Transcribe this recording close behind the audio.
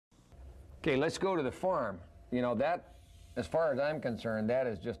Okay, let's go to the farm. You know, that, as far as I'm concerned, that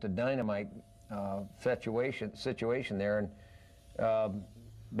is just a dynamite situation there. And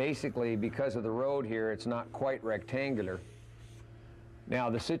basically, because of the road here, it's not quite rectangular.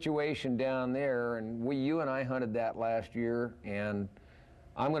 Now, the situation down there, and you and I hunted that last year, and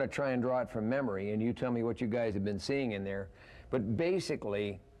I'm going to try and draw it from memory, and you tell me what you guys have been seeing in there. But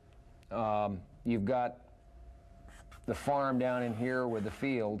basically, you've got the farm down in here with the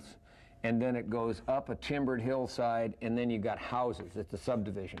fields, and then it goes up a timbered hillside, and then you've got houses. It's a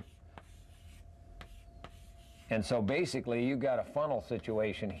subdivision. And so basically, you've got a funnel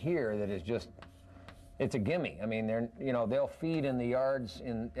situation here that is just, it's a gimme. I mean, they'll feed in the yards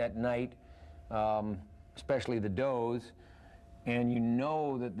at night, especially the does, and you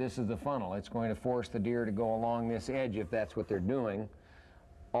know that this is the funnel. It's going to force the deer to go along this edge if that's what they're doing.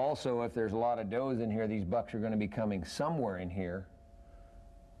 Also, if there's a lot of does in here, these bucks are going to be coming somewhere in here,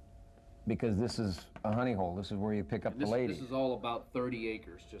 because this is a honey hole. This is where you pick up the ladies. This is all about 30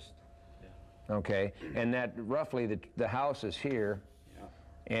 acres, just. Yeah. Okay, and that roughly the house is here, yeah.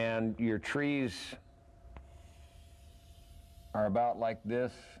 And your trees are about like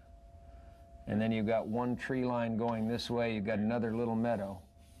this, and then you've got one tree line going this way, you've got another little meadow.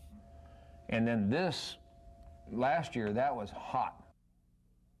 And then this, last year, that was hot.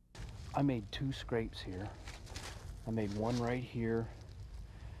 I made 2 scrapes here. I made one right here,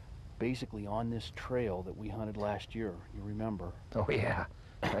 basically on this trail that we hunted last year, you remember? Oh yeah,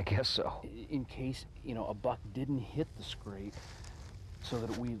 I guess so. In case, you know, a buck didn't hit the scrape, so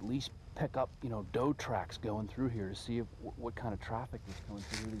that we at least pick up, you know, doe tracks going through here to see what kind of traffic is coming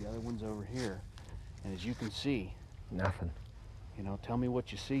through. The other one's over here. And as you can see, nothing. You know, tell me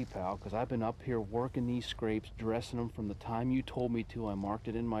what you see, pal, because I've been up here working these scrapes, dressing them from the time you told me to. I marked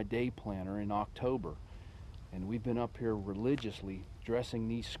it in my day planner in October. And we've been up here religiously dressing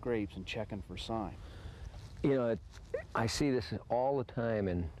these scrapes and checking for sign. You know, I see this all the time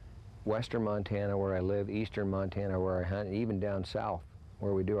in western Montana where I live, eastern Montana where I hunt, and even down south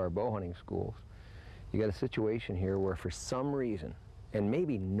where we do our bow hunting schools. You got a situation here where for some reason, and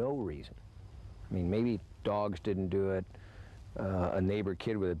maybe no reason, I mean, maybe dogs didn't do it, a neighbor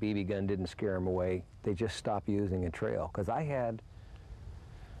kid with a BB gun didn't scare them away, they just stopped using a trail. Because I had,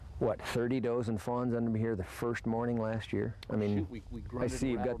 what, 30 does and fawns under me here the first morning last year? I mean, shoot, we grunted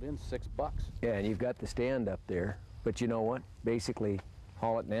and rattled in $6. Yeah, and you've got the stand up there, but you know what? Basically,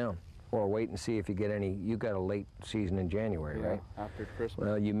 haul it down. Or wait and see if you get any. You got a late season in January, yeah, right? After Christmas.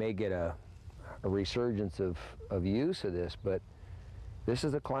 Well, you may get a resurgence of use of this, but this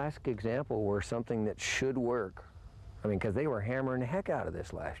is a classic example where something that should work. I mean, because they were hammering the heck out of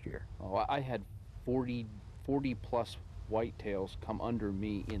this last year. Oh, I had 40 plus whitetails come under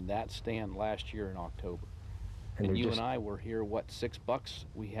me in that stand last year in October. And you and I were here, what, $6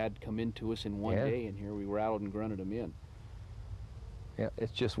 we had come into us in one day, and here we rattled and grunted them in. Yeah,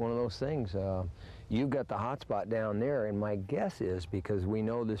 it's just one of those things. You've got the hot spot down there, and my guess is, because we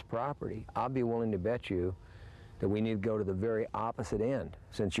know this property, I'll be willing to bet you that we need to go to the very opposite end.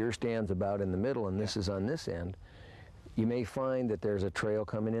 Since your stand's about in the middle and this is on this end, you may find that there's a trail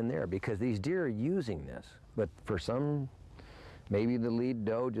coming in there, because these deer are using this. But for some, maybe the lead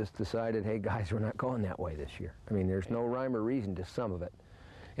doe just decided, hey guys, we're not going that way this year. I mean, there's no rhyme or reason to some of it.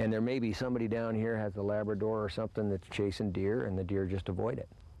 And there may be somebody down here has a Labrador or something that's chasing deer, and the deer just avoid it.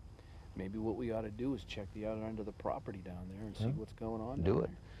 Maybe what we ought to do is check the other end of the property down there and see what's going on. Do it.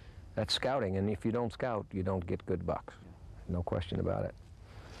 That's scouting, and if you don't scout, you don't get good bucks. Yeah. No question about it.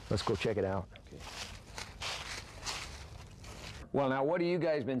 Let's go check it out. Okay. Well, now, what have you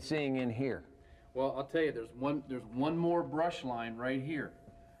guys been seeing in here? Well, I'll tell you, there's one more brush line right here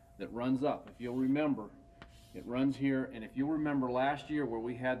that runs up. If you'll remember, it runs here, and if you'll remember last year where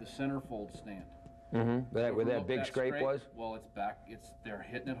we had the centerfold stand. Mm-hmm. Where that big scrape was? Well, it's back. They're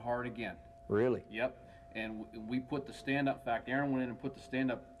hitting it hard again. Really? Yep. And we put the stand up. In fact, Aaron went in and put the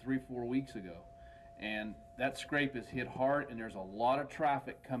stand up 3-4 weeks ago, and that scrape is hit hard, and there's a lot of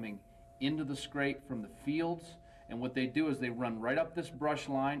traffic coming into the scrape from the fields. And what they do is they run right up this brush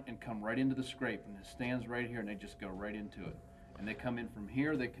line and come right into the scrape, and it stands right here, and they just go right into it. And they come in from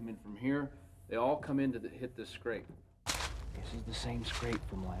here, they come in from here, they all come in to hit this scrape. This is the same scrape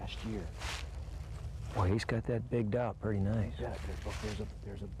from last year. Boy, he's got that bigged up pretty nice. Yeah,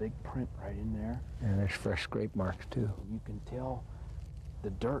 there's a big print right in there. And there's fresh scrape marks too. And you can tell the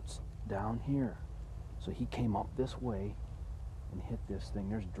dirt's down here. So he came up this way and hit this thing.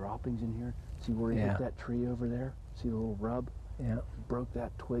 There's droppings in here. See where he hit that tree over there? See the little rub? Yeah. Broke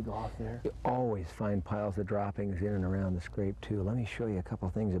that twig off there. You always find piles of droppings in and around the scrape too. Let me show you a couple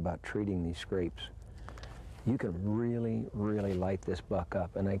things about treating these scrapes. you can really, really light this buck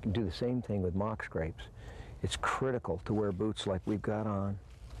up. And I can do the same thing with mock scrapes. It's critical to wear boots like we've got on.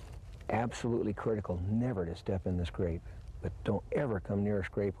 Absolutely critical never to step in the scrape. But don't ever come near a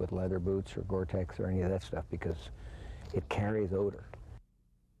scrape with leather boots or Gore-Tex or any of that stuff, because it carries odor.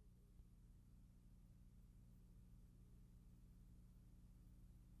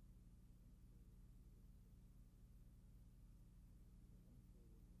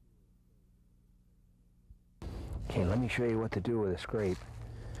 Okay, let me show you what to do with a scrape.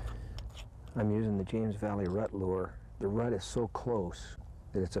 I'm using the James Valley rut lure. The rut is so close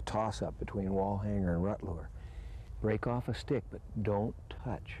that it's a toss-up between wall hanger and rut lure. Break off a stick, but don't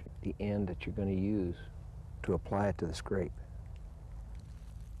touch the end that you're going to use to apply it to the scrape.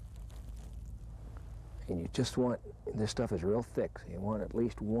 And you just want, this stuff is real thick, so you want at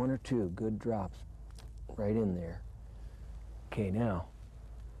least 1 or 2 good drops right in there. Okay, now,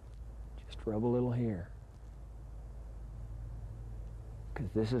 just rub a little here.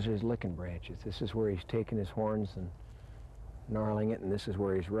 Because this is his licking branches. This is where he's taking his horns and gnarling it, and this is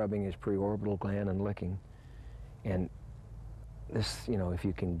where he's rubbing his preorbital gland and licking. And this, you know, if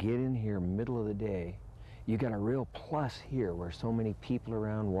you can get in here middle of the day, you got a real plus here where so many people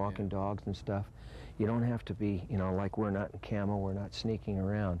around walking dogs and stuff. You don't have to be, you know, like we're not in camo, we're not sneaking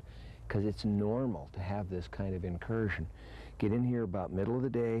around, because it's normal to have this kind of incursion. Get in here about middle of the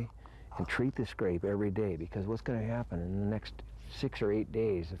day and treat the scrape every day, because what's going to happen in the next 6 or 8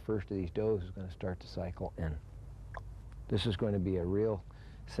 days, the first of these does is going to start to cycle in. This is going to be a real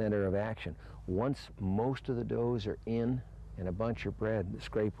center of action. Once most of the does are in and a bunch are bred, the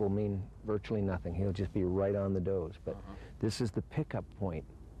scrape will mean virtually nothing. He'll just be right on the does. But this is the pickup point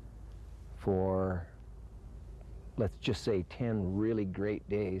for, let's just say, 10 really great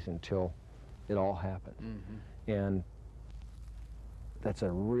days until it all happens. And that's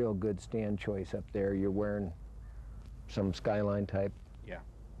a real good stand choice up there. You're wearing some Skyline type.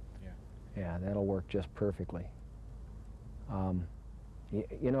 Yeah, that'll work just perfectly.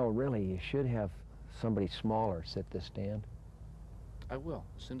 You know, really, you should have somebody smaller sit this stand. I will.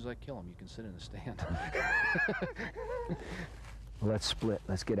 As soon as I kill him, you can sit in the stand. Let's split.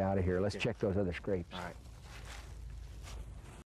 Let's get out of here. Let's check those other scrapes. All right.